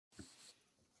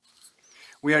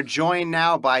We are joined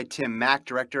now by Tim Mack,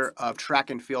 Director of Track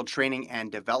and Field Training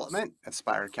and Development at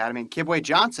SPIRE Academy, and Kibwe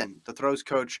Johnson, the throws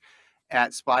coach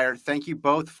at SPIRE. Thank you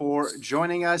both for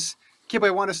joining us. Kibwe, I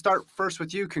want to start first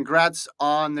with you. Congrats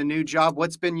on the new job.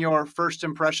 What's been your first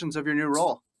impressions of your new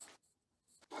role?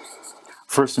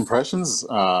 First impressions,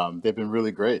 they've been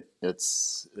really great.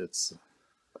 It's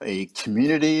a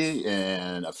community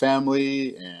and a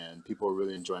family, and people are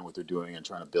really enjoying what they're doing and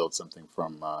trying to build something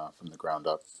from the ground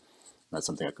up. That's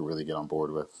something I could really get on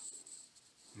board with.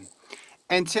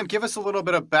 And Tim, give us a little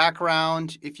bit of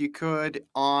background, if you could,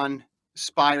 on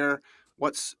SPIRE.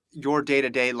 What's your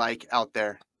day-to-day like out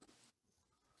there?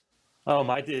 Oh,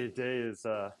 my day-to-day is,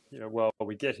 well,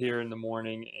 we get here in the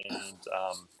morning and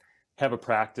have a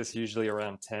practice usually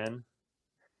around 10.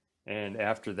 And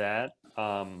after that,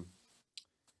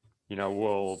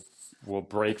 we'll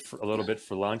break for a little bit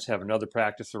for lunch, have another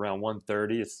practice around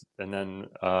 1:30, and then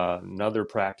another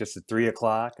practice at 3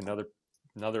 o'clock,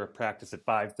 another practice at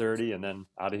 5:30, and then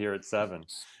out of here at 7.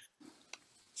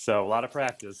 So a lot of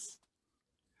practice.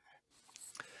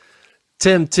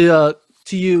 Tim, to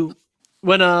you,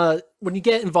 when you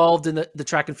get involved in the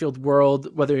track and field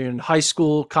world, whether you're in high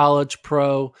school, college,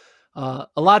 pro, a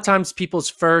lot of times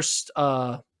people's first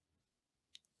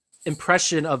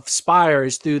impression of SPIRE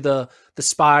is through the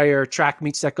SPIRE track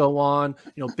meets that go on.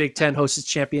 Big Ten hosts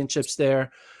championships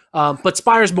there. But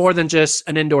SPIRE is more than just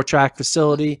an indoor track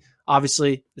facility.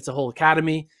 Obviously, it's a whole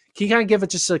academy. Can you kind of give it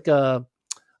just like a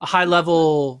high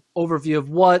level overview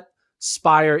of what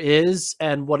SPIRE is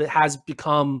and what it has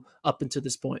become up until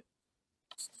this point?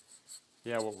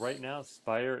 Yeah, well, right now,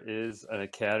 SPIRE is an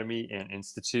academy and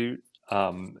institute.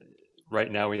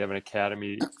 Right now, we have an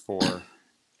academy for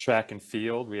track and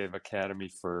field. We have an academy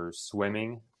for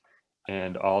swimming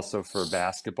and also for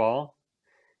basketball.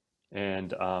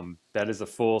 And that is a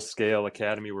full-scale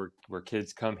academy where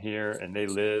kids come here and they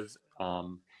live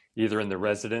either in the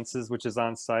residences, which is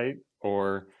on site,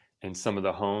 or in some of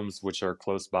the homes which are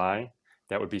close by.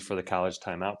 That would be for the college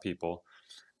timeout people.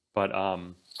 But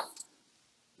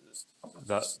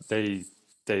they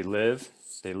live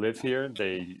here,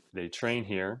 they train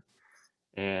here,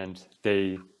 and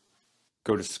they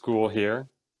go to school here,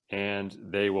 and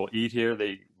they will eat here.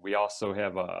 We also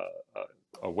have a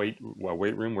weight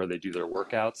room where they do their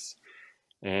workouts,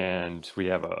 and we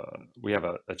have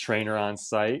a trainer on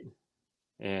site,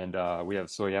 and we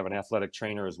have an athletic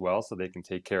trainer as well, so they can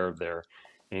take care of their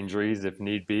injuries if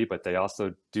need be. But they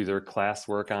also do their class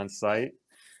work on site,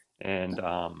 and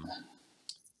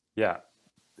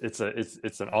it's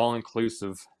an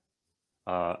all-inclusive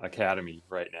academy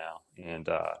right now, and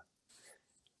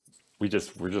we're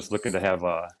just looking to have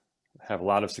a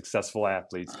lot of successful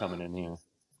athletes coming in here.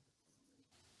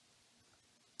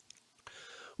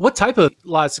 What type of a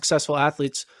lot of successful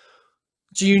athletes?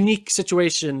 It's a unique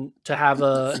situation to have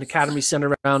an academy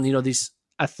centered around these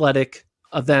athletic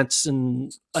events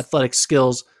and athletic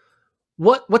skills.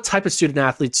 What type of student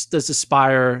athletes does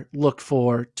Aspire look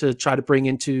for to try to bring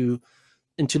into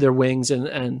their wings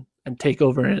and take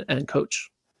over and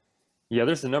coach? Yeah,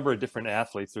 there's a number of different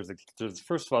athletes. There's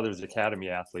first of all, there's academy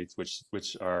athletes which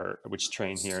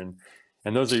train here,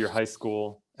 and those are your high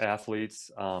school athletes.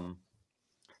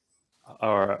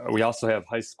 We also have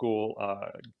high school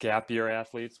gap year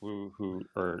athletes who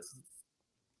are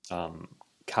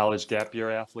college gap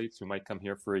year athletes who might come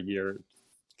here for a year,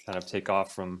 kind of take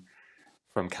off from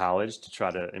college to try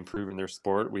to improve in their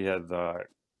sport. We have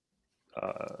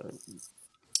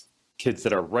kids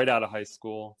that are right out of high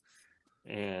school,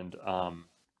 and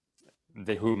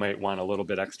who might want a little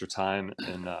bit extra time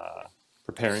in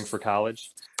preparing for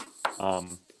college.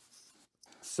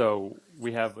 So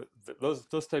we have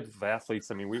those types of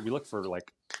athletes. I mean, we look for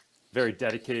like very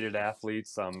dedicated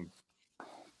athletes,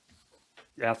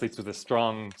 athletes with a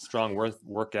strong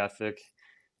work ethic,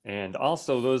 and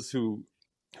also those who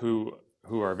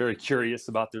are very curious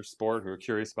about their sport, who are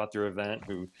curious about their event,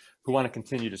 who want to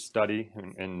continue to study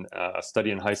and study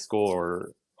in high school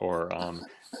or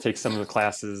take some of the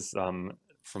classes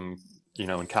from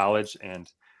in college. And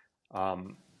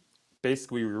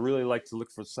basically, we really like to look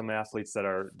for some athletes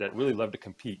that really love to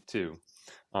compete too.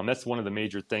 That's one of the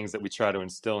major things that we try to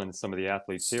instill in some of the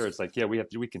athletes here. It's like, yeah,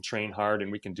 we can train hard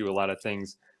and we can do a lot of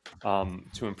things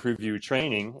to improve your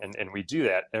training, and we do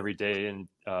that every day in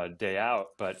day out.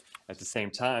 But at the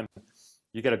same time,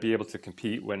 you got to be able to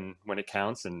compete when it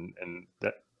counts, and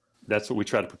that's what we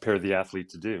try to prepare the athlete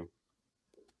to do.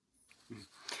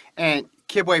 And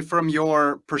Kibwe, from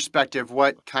your perspective,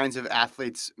 what kinds of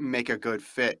athletes make a good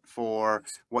fit for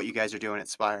what you guys are doing at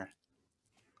Spire?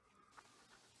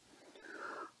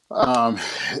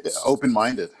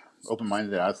 Open-minded.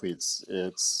 open-minded athletes,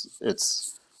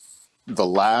 it's the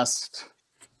last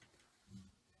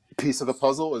piece of the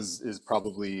puzzle is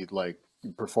probably like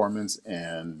performance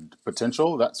and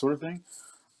potential, that sort of thing.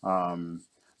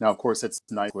 Now, of course, it's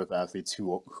nice with athletes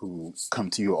who come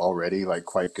to you already like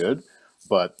quite good,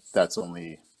 but that's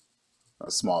only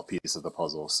a small piece of the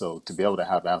puzzle. So to be able to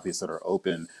have athletes that are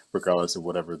open, regardless of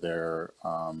whatever their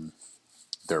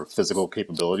physical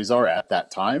capabilities are at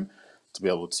that time, to be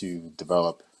able to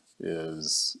develop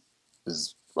is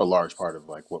a large part of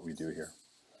like what we do here.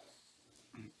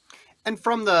 And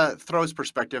from the throws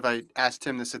perspective, I asked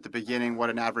Tim this at the beginning, what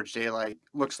an average day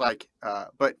looks like.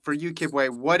 But for you, Kibwe,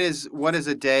 what does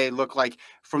a day look like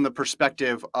from the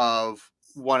perspective of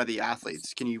one of the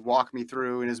athletes? Can you walk me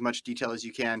through in as much detail as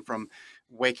you can from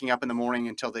waking up in the morning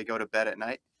until they go to bed at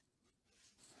night?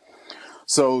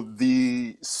 So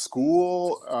the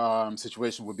school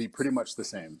situation would be pretty much the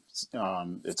same.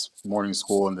 It's morning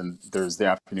school, and then there's the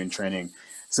afternoon training.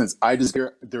 Since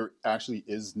there actually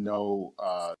is no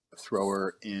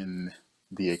thrower in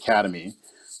the academy,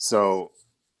 so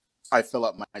I fill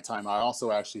up my time. I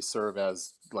also actually serve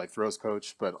as like throws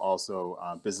coach, but also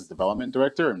business development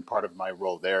director. And part of my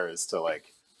role there is to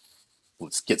like,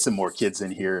 let's get some more kids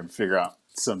in here and figure out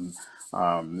some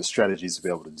strategies to be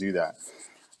able to do that.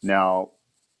 Now,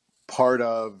 part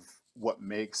of what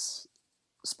makes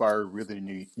SPIRE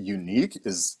really unique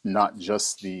is not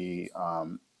just the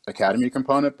academy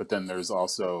component, but then there's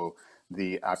also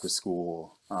the after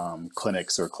school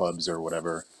clinics or clubs or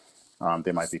whatever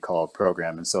they might be called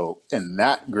program. And so in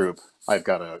that group, I've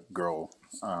got a girl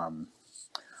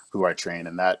who I train,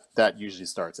 and that usually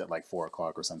starts at like 4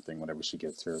 o'clock or something whenever she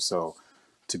gets here. So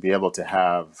to be able to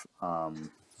have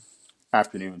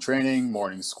afternoon training,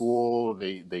 morning school,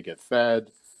 they get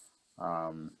fed.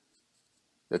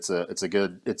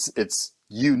 It's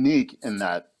unique in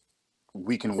that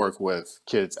we can work with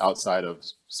kids outside of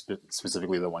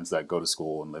specifically the ones that go to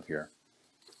school and live here.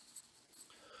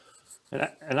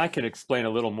 And I can explain a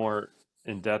little more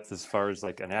in depth as far as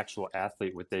like an actual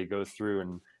athlete, what they go through.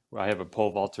 And I have a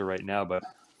pole vaulter right now, but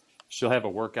she'll have a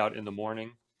workout in the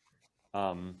morning,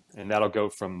 and that'll go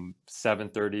from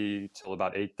 7:30 till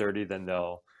about 8:30. Then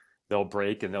they'll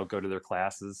break and they'll go to their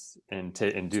classes and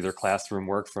do their classroom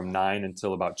work from 9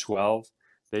 until about 12.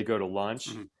 They go to lunch,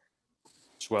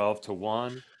 12 to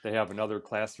 1. They have another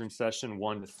classroom session,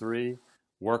 1 to 3.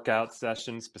 Workout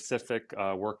session, specific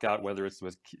workout, whether it's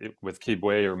with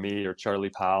Kibwe or me or Charlie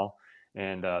Powell.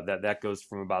 And that goes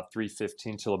from about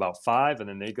 3:15 till about 5. And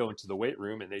then they go into the weight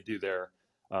room and they do their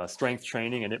strength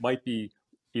training. And it might be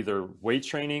either weight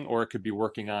training or it could be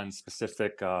working on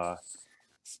specific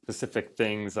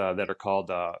things that are called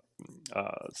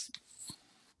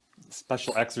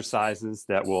special exercises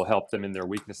that will help them in their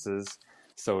weaknesses.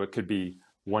 So it could be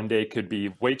one day could be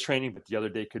weight training, but the other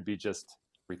day could be just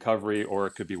recovery, or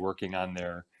it could be working on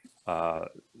their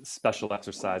special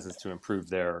exercises to improve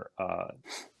their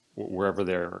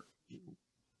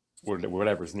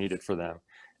whatever's needed for them.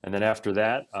 And then after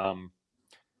that,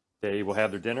 they will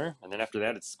have their dinner, and then after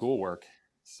that, it's schoolwork.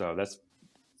 So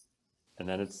and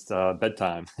then it's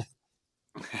bedtime.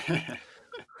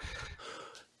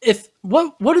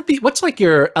 What's like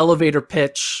your elevator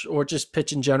pitch or just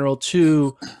pitch in general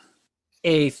to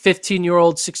a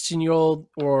 15-year-old, 16-year-old,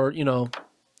 or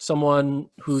someone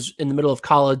who's in the middle of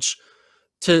college,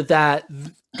 to that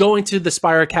going to the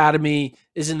SPIRE Academy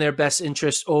is in their best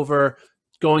interest over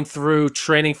going through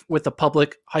training with a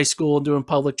public high school and doing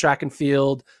public track and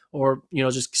field, or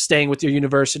just staying with your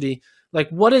university? Like,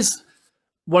 what is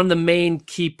one of the main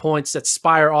key points that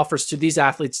SPIRE offers to these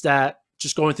athletes that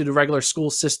just going through the regular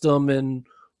school system and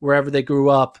wherever they grew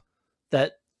up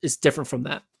that is different from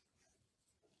that?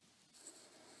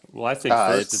 Well, I think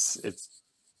first it's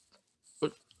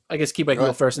I guess Kibwe can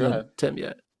go first, and then Tim,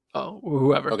 or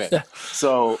whoever. Okay. Yeah.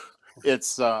 So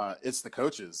it's the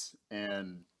coaches,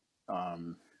 and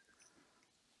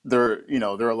there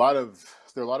are a lot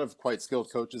of quite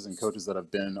skilled coaches and coaches that have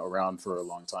been around for a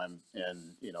long time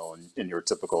in your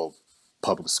typical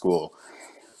public school.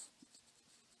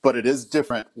 But it is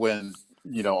different when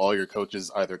all your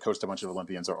coaches either coached a bunch of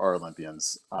Olympians or are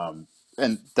Olympians,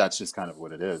 and that's just kind of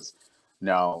what it is.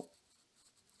 Now,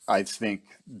 I think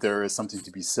there is something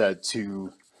to be said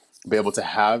to be able to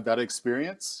have that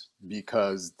experience,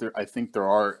 because I think there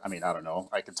are, I don't know,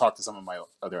 I can talk to some of my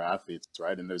other athletes,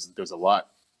 right? And there's a lot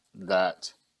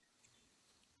that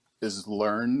is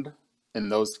learned in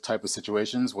those type of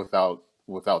situations without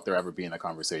there ever being a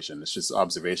conversation. It's just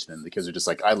observation, and the kids are just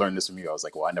like, I learned this from you. I was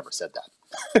like, well, I never said that.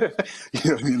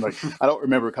 You know what I mean? Like, I don't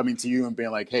remember coming to you and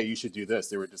being like, hey, you should do this.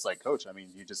 They were just like, coach,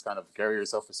 you just kind of carry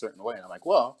yourself a certain way. And I'm like,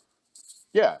 well,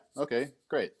 Yeah. Okay.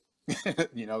 Great.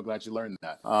 Glad you learned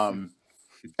that.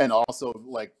 And also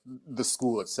like the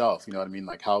school itself, you know what I mean?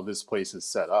 Like how this place is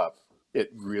set up,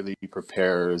 it really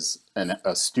prepares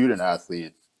a student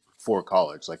athlete for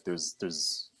college. Like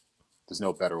there's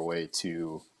no better way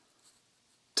to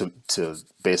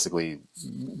basically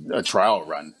a trial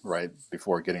run right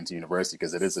before getting to university,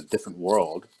 because it is a different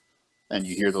world. And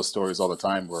you hear those stories all the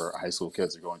time where high school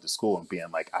kids are going to school and being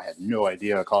like, I had no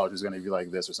idea college was going to be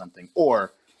like this or something.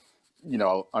 Or,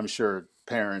 I'm sure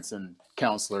parents and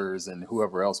counselors and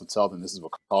whoever else would tell them this is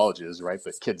what college is, right?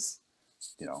 But kids,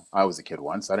 I was a kid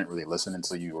once. I didn't really listen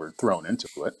until you were thrown into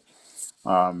it.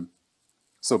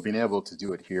 So being able to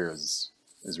do it here is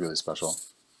really special.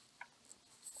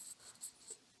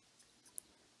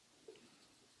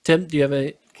 Tim, do you have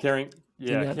a Carrying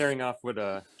off what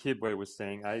Kibwe was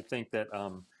saying, I think that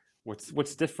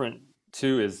what's different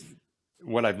too is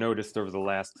what I've noticed over the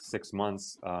last 6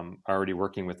 months. Already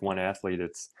working with one athlete,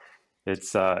 it's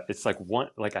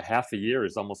like a half a year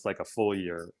is almost like a full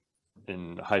year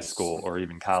in high school or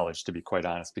even college, to be quite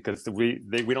honest, because we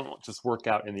don't just work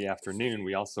out in the afternoon,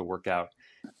 we also work out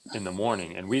in the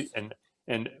morning. And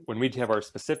when we have our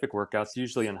specific workouts,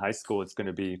 usually in high school it's going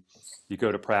to be, you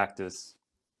go to practice,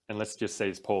 and let's just say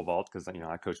it's pole vault, because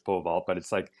I coach pole vault, but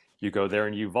it's like you go there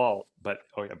and you vault. But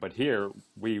here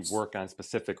we work on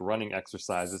specific running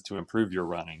exercises to improve your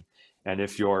running. And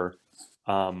if you're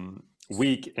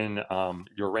weak in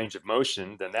your range of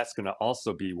motion, then that's going to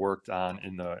also be worked on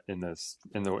in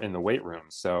the weight room.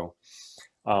 So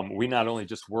we not only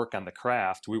just work on the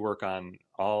craft, we work on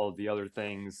all the other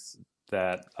things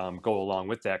that go along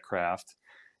with that craft.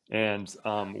 And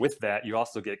with that, you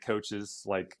also get coaches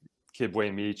like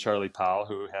Kibwe, me, Charlie Powell,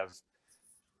 who have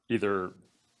either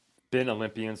been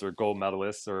Olympians or gold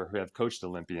medalists or who have coached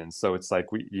Olympians. So it's like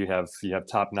you have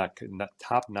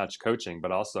top-notch coaching,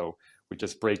 but also we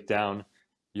just break down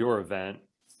your event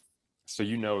so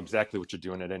you know exactly what you're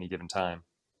doing at any given time.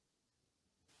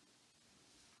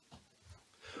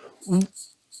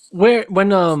 When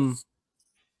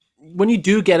you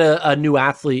do get a new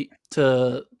athlete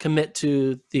to commit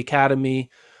to the academy,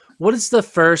 what is the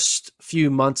first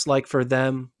few months like for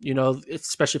them?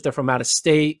 Especially if they're from out of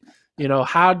state,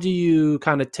 how do you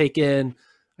kind of take in,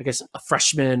 I guess, a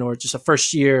freshman or just a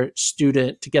first year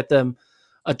student to get them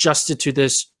adjusted to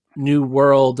this new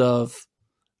world of,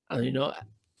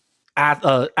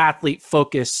 athlete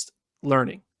focused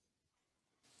learning?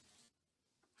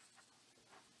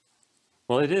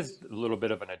 Well, it is a little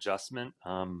bit of an adjustment.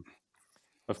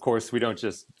 Of course, we don't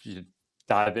just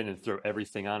dive in and throw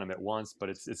everything on them at once, but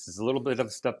it's a little bit of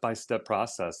a step-by-step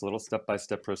process, a little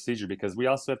step-by-step procedure, because we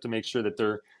also have to make sure that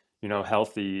they're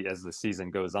healthy as the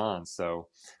season goes on. So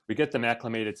we get them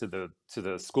acclimated to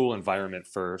the school environment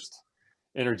first,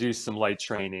 introduce some light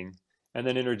training, and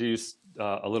then introduce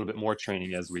a little bit more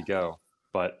training as we go.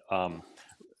 But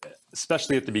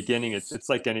especially at the beginning, it's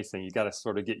like anything. You got to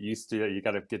sort of get used to it. You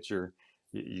got to get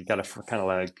you got to kind of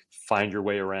like find your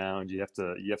way around. You have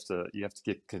to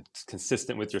get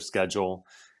consistent with your schedule,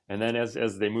 and then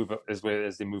as they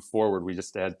move forward, we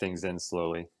just add things in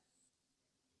slowly.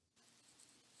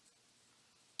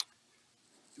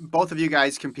 Both of you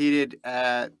guys competed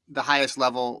at the highest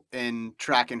level in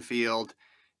track and field.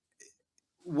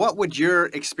 What would your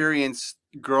experience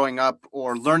growing up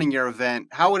or learning your event,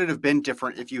 how would it have been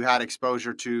different if you had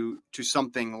exposure to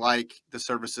something like the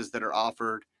services that are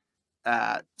offered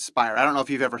at SPIRE? I don't know if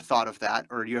you've ever thought of that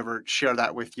or you ever share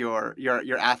that with your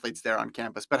athletes there on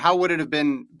campus, but how would it have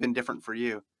been different for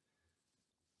you?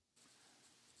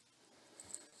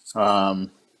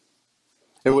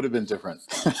 It would have been different.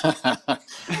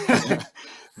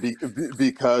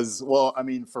 Because, well, I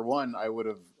mean, for one, I would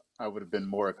have been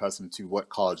more accustomed to what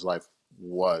college life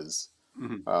was,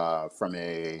 from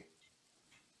a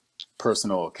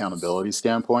personal accountability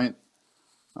standpoint.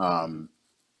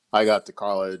 I got to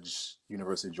college,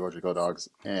 University of Georgia, Go Dogs,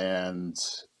 and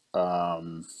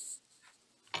all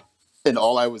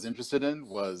I was interested in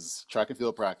was track and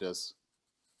field practice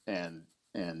and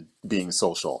being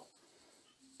social.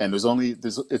 And there's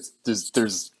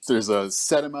a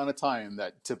set amount of time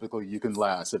that typically you can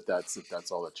last if that's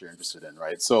all that you're interested in,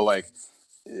 right? So like,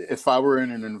 if I were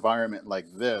in an environment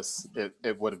like this,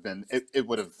 I would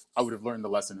have learned the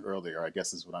lesson earlier, I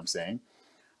guess is what I'm saying.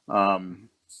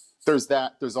 There's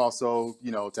that. There's also,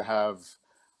 to have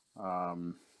a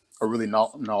really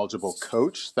knowledgeable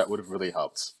coach that would have really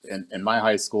helped. In my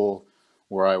high school,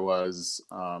 where I was,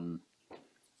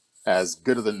 as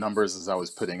good of the numbers as I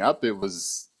was putting up, it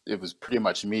was pretty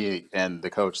much me and the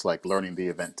coach like learning the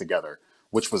event together,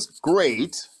 which was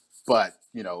great. But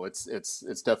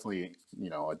it's definitely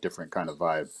a different kind of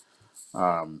vibe.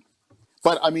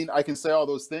 But I mean, I can say all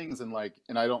those things and I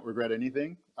don't regret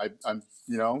anything. I'm,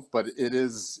 but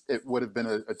it would have been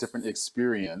a different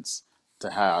experience to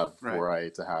have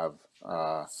Right. to have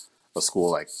a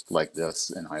school like this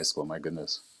in high school. My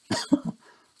goodness.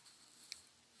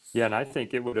 Yeah, and I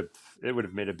think it would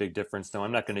have made a big difference. No,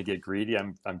 I'm not going to get greedy.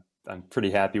 I'm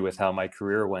pretty happy with how my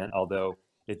career went, although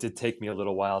it did take me a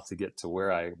little while to get to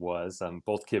where I was.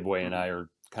 Both Kibwe and I are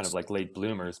kind of like late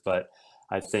bloomers, but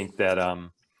I think that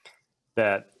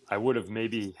that I would have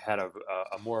maybe had a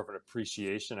more of an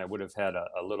appreciation. I would have had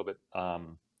a little bit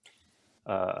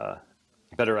uh,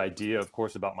 better idea, of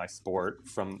course, about my sport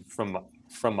from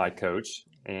my coach,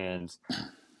 and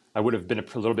I would have been a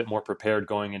little bit more prepared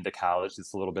going into college.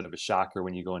 It's a little bit of a shocker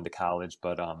when you go into college,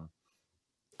 but I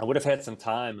would have had some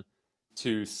time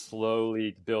to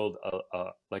slowly build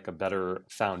a better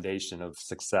foundation of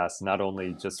success, not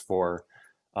only just for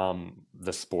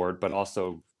the sport, but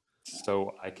also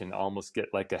so I can almost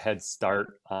get like a head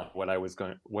start on what I was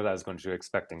going to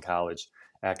expect in college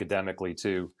academically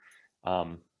too.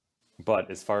 Um, but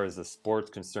as far as the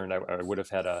sport's concerned, I would have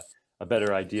had a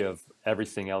better idea of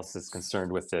everything else that's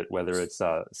concerned with it, whether it's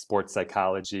sports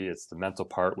psychology, it's the mental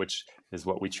part, which is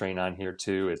what we train on here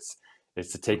too. It's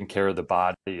the taking care of the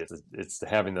body. It's the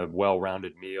having the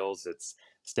well-rounded meals. It's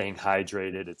staying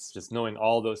hydrated. It's just knowing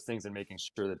all those things and making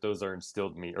sure that those are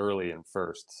instilled in me early and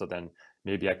first. So then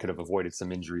maybe I could have avoided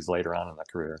some injuries later on in the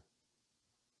career.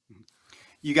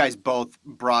 You guys both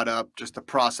brought up just the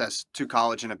process to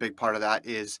college, and a big part of that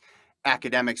is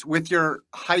academics. With your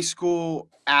high school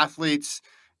athletes,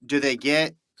 do they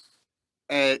get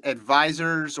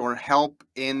advisors or help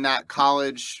in that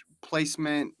college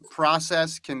placement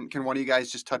process? Can one of you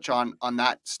guys just touch on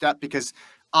that step? Because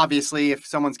obviously, if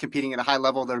someone's competing at a high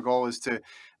level, their goal is to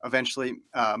eventually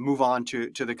move on to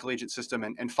the collegiate system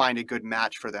and find a good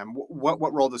match for them.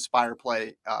 What role does Spire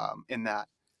play in that?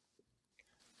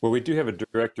 Well, we do have a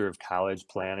director of college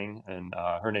planning, and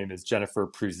her name is Jennifer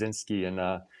Pruzinski,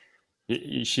 and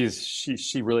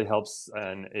she really helps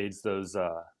and aids those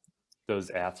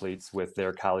athletes with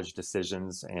their college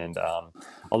decisions, and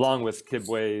along with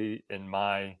Kibwe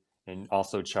and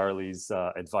also Charlie's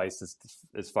advice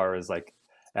as far as like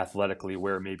athletically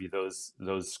where maybe those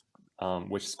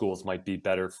which schools might be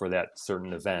better for that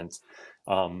certain event.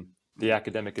 The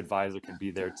academic advisor can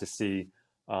be there to see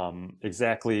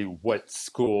exactly what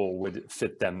school would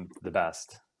fit them the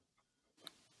best.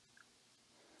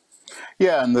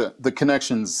 Yeah, and the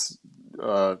connections,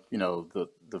 the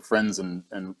friends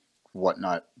and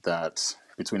whatnot that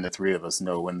between the three of us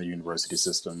know in the university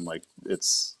system, like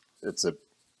it's a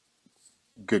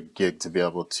good gig to be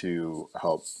able to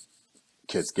help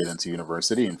kids get into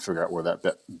university and figure out where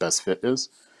that best fit is.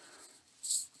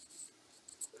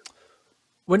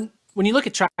 When you look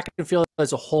at track and field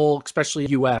as a whole, especially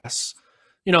U.S.,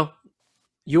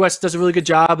 U.S. does a really good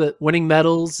job at winning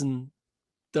medals and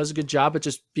does a good job at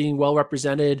just being well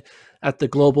represented at the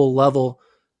global level.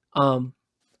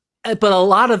 But a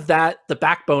lot of that, the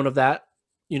backbone of that,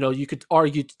 you could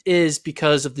argue is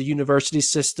because of the university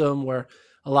system, where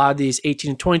a lot of these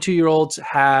 18 and 22-year-olds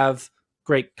have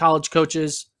great college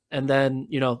coaches and then,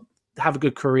 have a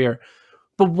good career.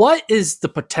 But what is the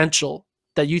potential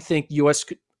that you think U.S.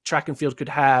 track and field could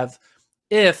have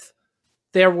if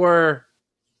there were,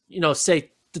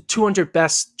 say, the 200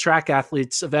 best track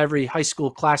athletes of every high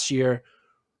school class year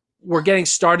were getting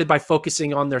started by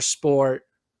focusing on their sport,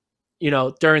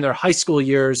 during their high school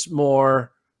years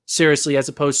more seriously, as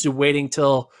opposed to waiting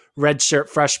till redshirt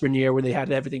freshman year when they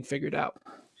had everything figured out?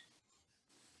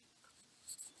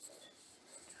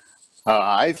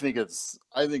 I think it's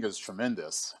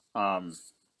tremendous.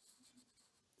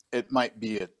 It might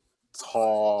be a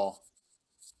tall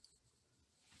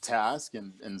task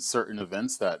in certain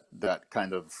events that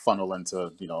kind of funnel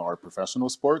into our professional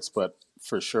sports, but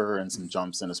for sure in some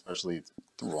jumps, and especially,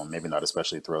 well, maybe not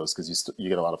especially throws, because you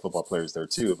get a lot of football players there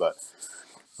too, but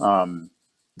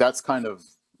that's kind of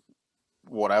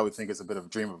what I would think is a bit of a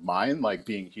dream of mine, like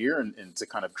being here and to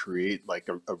kind of create like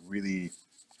a really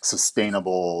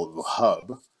sustainable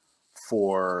hub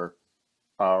for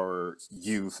our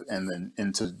youth, and then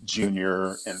into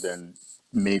junior, and then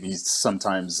maybe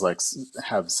sometimes like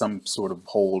have some sort of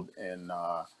hold in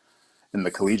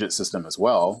the collegiate system as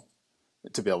well,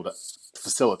 to be able to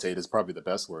facilitate is probably the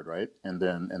best word, right? And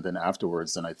then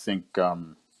afterwards, then I think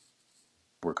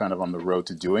we're kind of on the road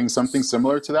to doing something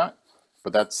similar to that.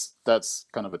 But that's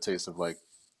kind of a taste of like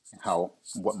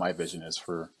what my vision is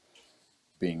for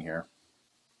being here.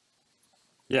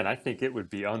 Yeah, and I think it would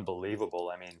be unbelievable.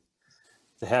 I mean,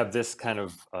 to have this kind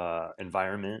of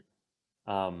environment,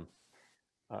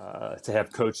 to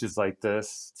have coaches like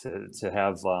this, to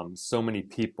have so many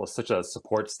people, such a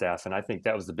support staff. And I think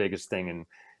that was the biggest thing. And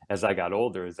as I got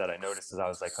older, is that I noticed, as I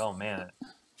was like, oh man,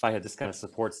 if I had this kind of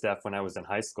support staff when I was in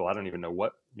high school, I don't even know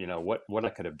what I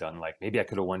could have done. Like maybe I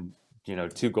could have won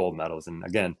 2 gold medals. And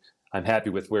again, I'm happy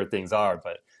with where things are,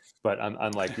 but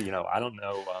I'm like, I don't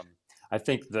know. I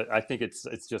think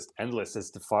it's just endless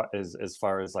as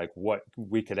far as like what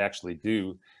we could actually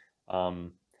do,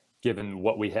 given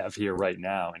what we have here right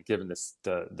now, and given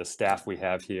the staff we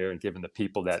have here, and given the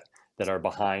people that are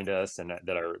behind us, and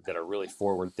that are really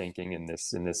forward thinking in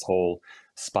this whole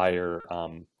SPIRE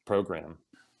program.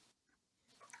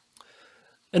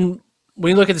 And when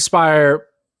you look at the SPIRE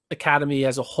Academy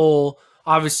as a whole,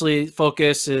 obviously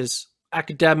focus is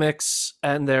academics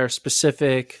and their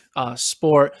specific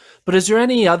sport. But is there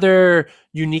any other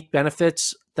unique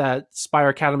benefits that SPIRE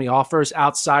Academy offers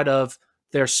outside of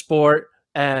their sport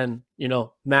and,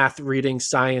 math, reading,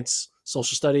 science,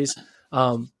 social studies?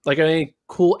 Like any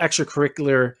cool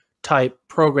extracurricular type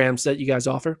programs that you guys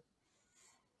offer?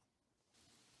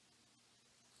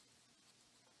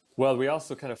 Well, we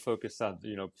also kind of focus on,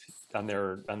 on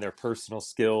their personal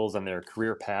skills, on their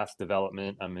career path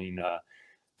development. I mean,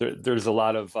 there's a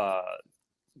lot of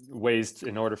ways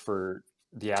in order for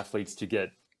the athletes to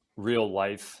get real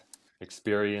life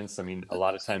experience. I mean, a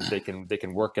lot of times they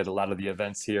can work at a lot of the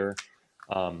events here.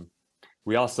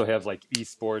 We also have like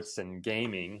esports and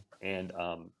gaming, and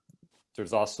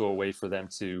there's also a way for them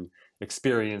to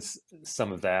experience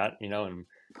some of that, and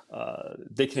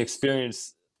they can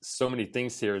experience so many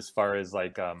things here as far as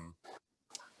like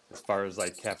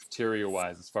cafeteria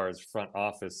wise, as far as front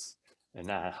office,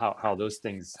 and how those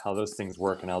things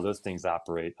work and how those things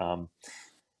operate.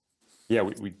 Yeah,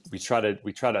 we try to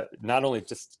not only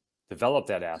just develop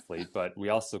that athlete, but we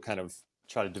also kind of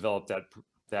try to develop that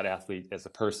athlete as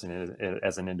a person,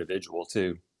 as an individual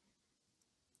too.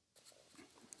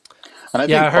 And I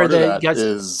Yeah, think I heard part of that that you guys.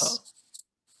 is,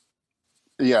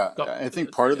 yeah, Go. I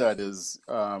think part of that is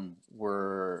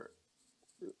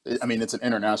it's an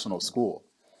international school.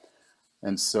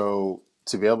 And so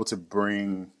to be able to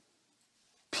bring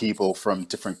people from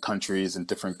different countries and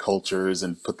different cultures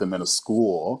and put them in a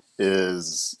school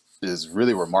is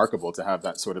really remarkable to have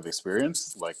that sort of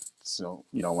experience. Like, so,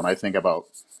 when I think about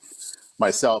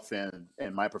myself and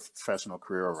my professional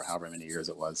career over however many years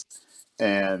it was,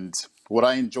 and what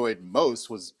I enjoyed most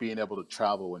was being able to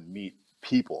travel and meet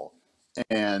people.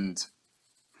 And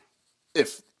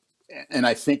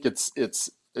I think it's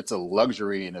a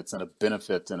luxury, and it's a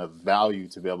benefit and a value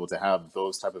to be able to have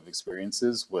those type of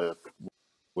experiences with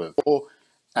people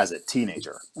as a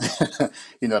teenager.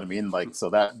 You know what I mean? Like, so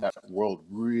that world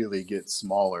really gets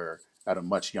smaller at a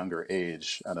much younger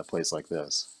age at a place like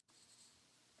this.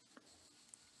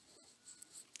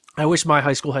 I wish my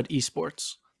high school had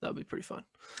esports. That would be pretty fun.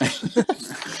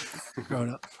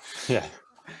 Growing up. Yeah.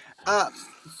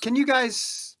 Can you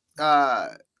guys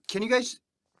talk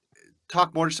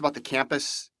more just about the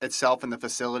campus itself and the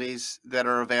facilities that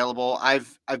are available?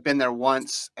 I've been there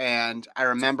once, and I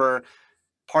remember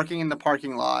parking in the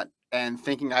parking lot and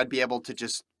thinking I'd be able to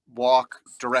just walk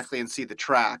directly and see the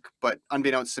track. But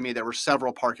unbeknownst to me, there were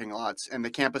several parking lots, and the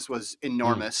campus was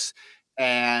enormous.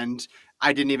 And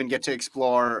I didn't even get to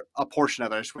explore a portion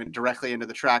of it. I just went directly into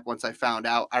the track once I found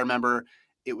out. I remember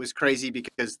it was crazy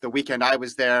because the weekend I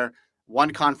was there,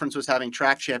 one conference was having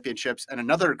track championships, and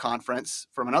another conference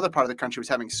from another part of the country was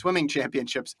having swimming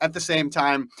championships at the same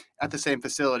time at the same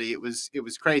facility. It was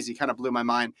crazy, kind of blew my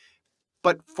mind.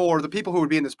 But for the people who would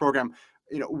be in this program,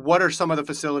 what are some of the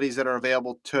facilities that are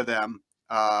available to them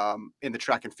in the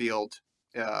track and field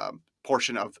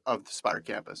portion of the SPIRE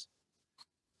campus?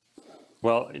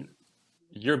 Well,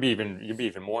 you'll be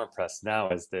even more impressed now,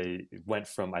 as they went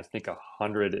from, I think,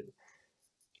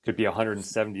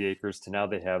 170 acres to now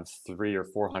they have 300 or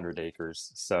 400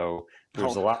 acres. So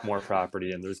there's a lot more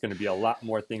property, and there's going to be a lot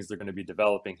more things they're going to be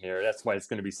developing here. That's why it's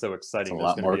going to be so exciting. There's a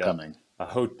lot more coming.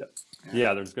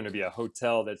 There's going to be a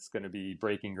hotel that's going to be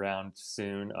breaking ground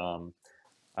soon.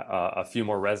 A few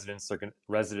more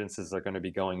residences are going to be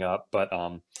going up. But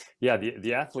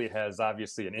the athlete has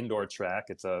obviously an indoor track.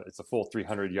 It's a full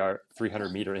 300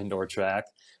 meter indoor track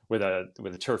with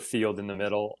a turf field in the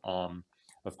middle.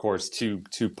 Of course, two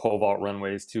pole vault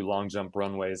runways, 2 long jump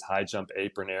runways, high jump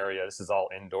apron area. This is all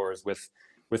indoors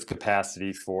with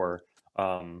capacity for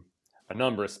a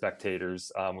number of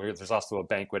spectators. There's also a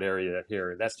banquet area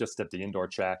here. That's just at the indoor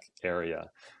track area.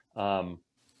 And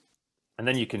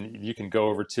then you can go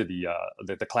over to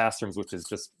the classrooms, which is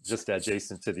just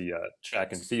adjacent to the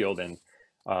track and field. And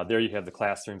there you have the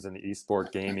classrooms and the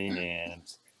esport gaming and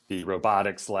the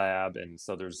robotics lab, and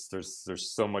so there's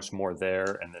so much more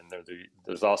there. And then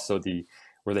there's also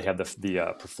where they have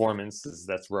the performances.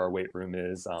 That's where our weight room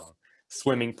is.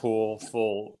 Swimming pool,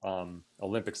 full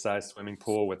Olympic sized swimming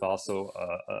pool with also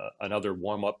another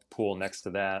warm up pool next to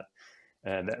that,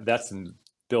 and that's in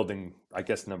building, I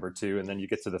guess, number 2. And then you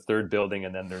get to the 3rd building,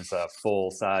 and then there's a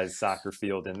full size soccer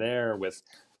field in there with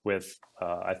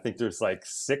I think there's like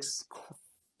six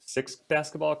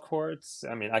basketball courts.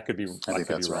 I mean, I could be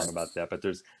wrong about that, but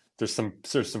there's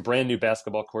some brand new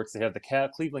basketball courts. They have the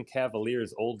Cleveland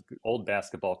Cavaliers old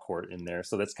basketball court in there,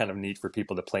 so that's kind of neat for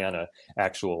people to play on a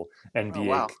actual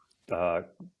NBA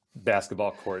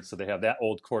basketball court. So they have that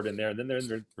old court in there, and then there's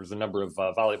a number of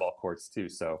volleyball courts too.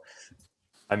 So,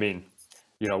 I mean,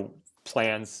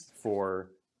 plans for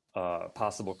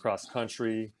possible cross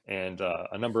country and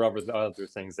a number of other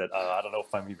things that I don't know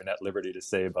if I'm even at liberty to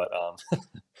say, but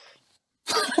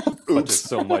but there's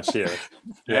so much here.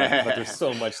 Yeah, but there's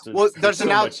so much. There's so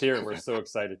much here, and we're so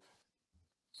excited.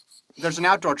 There's an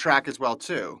outdoor track as well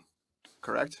too,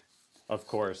 correct? Of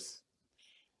course.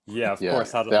 Yeah, of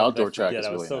course. The outdoor track is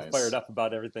really nice. I was so fired up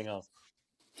about everything else.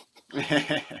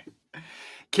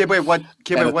 Kibwe,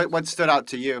 what stood out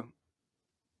to you?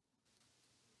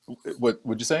 What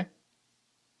would you say?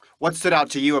 What stood out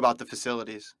to you about the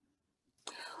facilities?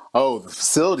 Oh, the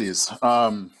facilities.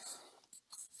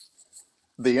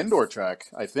 The indoor track,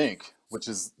 I think, which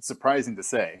is surprising to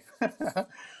say.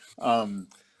 But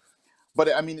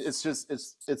I mean,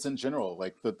 it's in general,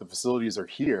 like the facilities are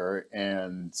here,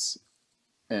 and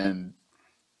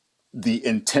the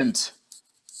intent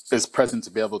is present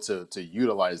to be able to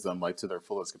utilize them like to their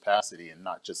fullest capacity and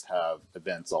not just have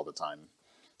events all the time.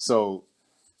 So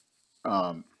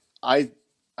I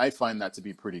find that to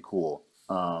be pretty cool.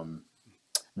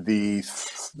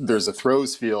 There's a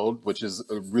throws field, which is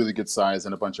a really good size,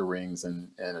 and a bunch of rings and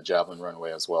a javelin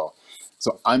runway as well.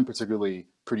 So I'm particularly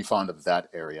pretty fond of that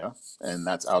area, and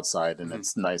that's outside, and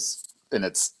it's nice, and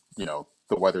it's, the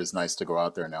weather is nice to go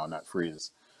out there now and not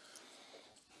freeze.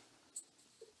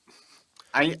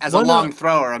 As a long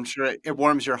thrower, I'm sure it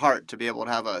warms your heart to be able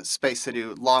to have a space to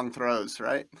do long throws,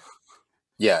 right?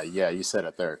 Yeah, you said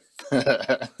it there.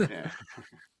 Yeah.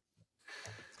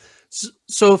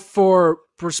 So for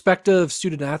prospective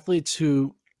student athletes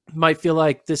who might feel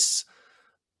like this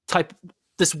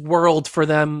world for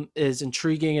them is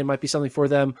intriguing and might be something for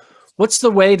them, what's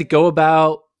the way to go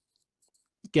about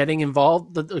getting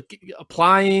involved,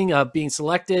 applying, being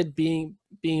selected, being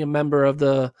a member of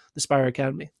the SPIRE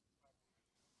Academy?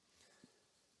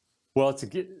 Well, to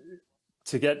get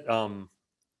on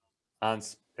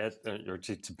or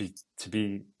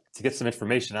to get some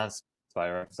information on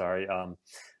SPIRE,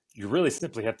 you really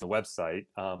simply have the website,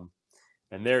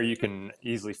 and there you can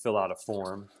easily fill out a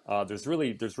form. There's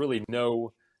really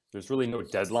no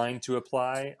deadline to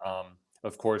apply.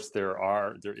 Of course, there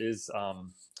is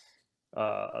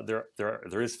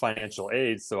financial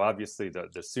aid, so obviously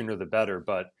the sooner the better.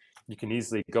 But you can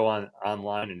easily go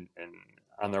online and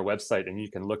on their website, and you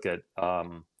can look at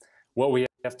what we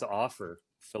have to offer,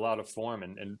 fill out a form,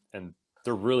 and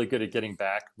they're really good at getting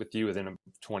back with you within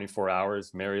 24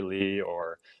 hours, Mary Lee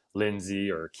or Lindsay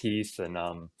or Keith, and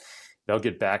they'll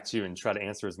get back to you and try to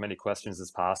answer as many questions as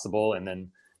possible. And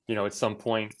then, at some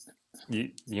point, you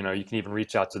can even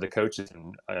reach out to the coaches,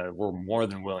 and we're more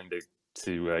than willing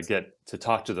to get to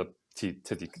talk to the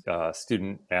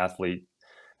student athlete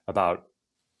about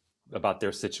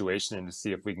their situation, and to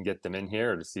see if we can get them in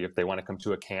here, or to see if they want to come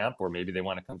to a camp, or maybe they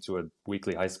want to come to a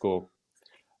weekly high school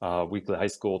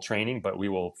training. But we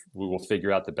will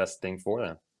figure out the best thing for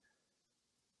them.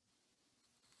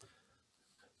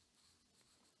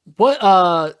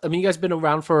 I mean, you guys have been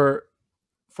around for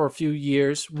a few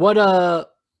years. Are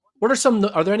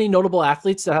there any notable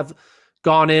athletes that have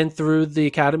gone in through the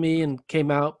academy and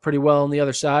came out pretty well on the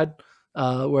other side,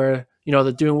 where,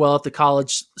 they're doing well at the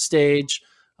college stage,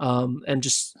 and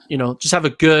just have a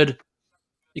good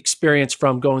experience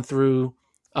from going through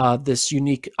this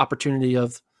unique opportunity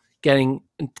of getting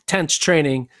intense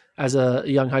training as a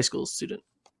young high school student?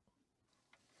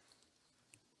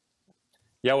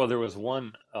 Yeah, well, there was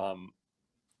one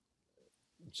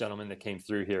gentleman that came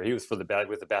through here. He was with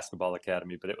the basketball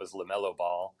academy, but it was LaMelo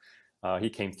Ball. He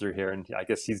came through here, and I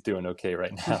guess he's doing okay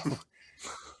right now.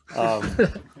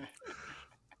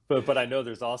 But I know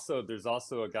there's also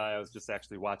a guy I was just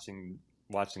actually watching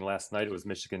last night. It was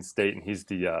Michigan State, and he's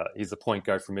the point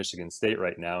guard for Michigan State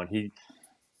right now, and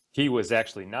he was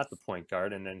actually not the point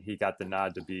guard, and then he got the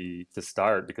nod to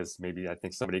start because maybe I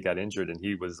think somebody got injured, and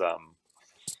he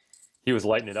was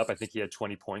lighting it up. I think he had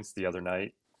 20 points the other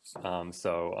night.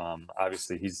 So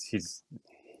obviously he's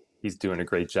doing a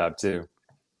great job too.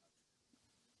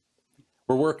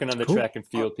 we're working on the Cool. track and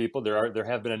field people. There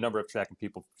have been a number of track and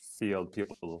field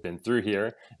people who've been through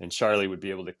here, and Charlie would be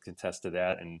able to contest to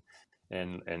that and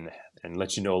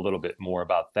let you know a little bit more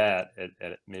about that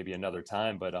at maybe another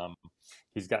time. But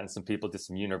he's gotten some people to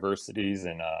some universities,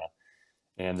 and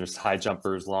there's high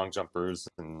jumpers, long jumpers,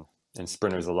 and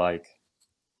sprinters alike.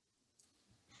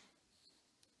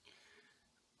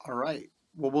 All right.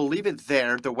 Well, we'll leave it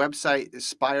there. The website is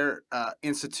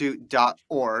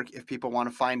SPIREinstitute.org if people want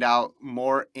to find out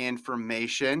more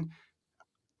information.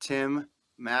 Tim,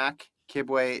 Mack,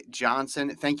 Kibwe,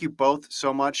 Johnson, thank you both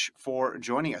so much for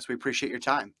joining us. We appreciate your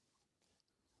time.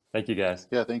 Thank you, guys.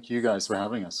 Yeah, thank you guys for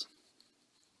having us.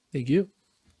 Thank you.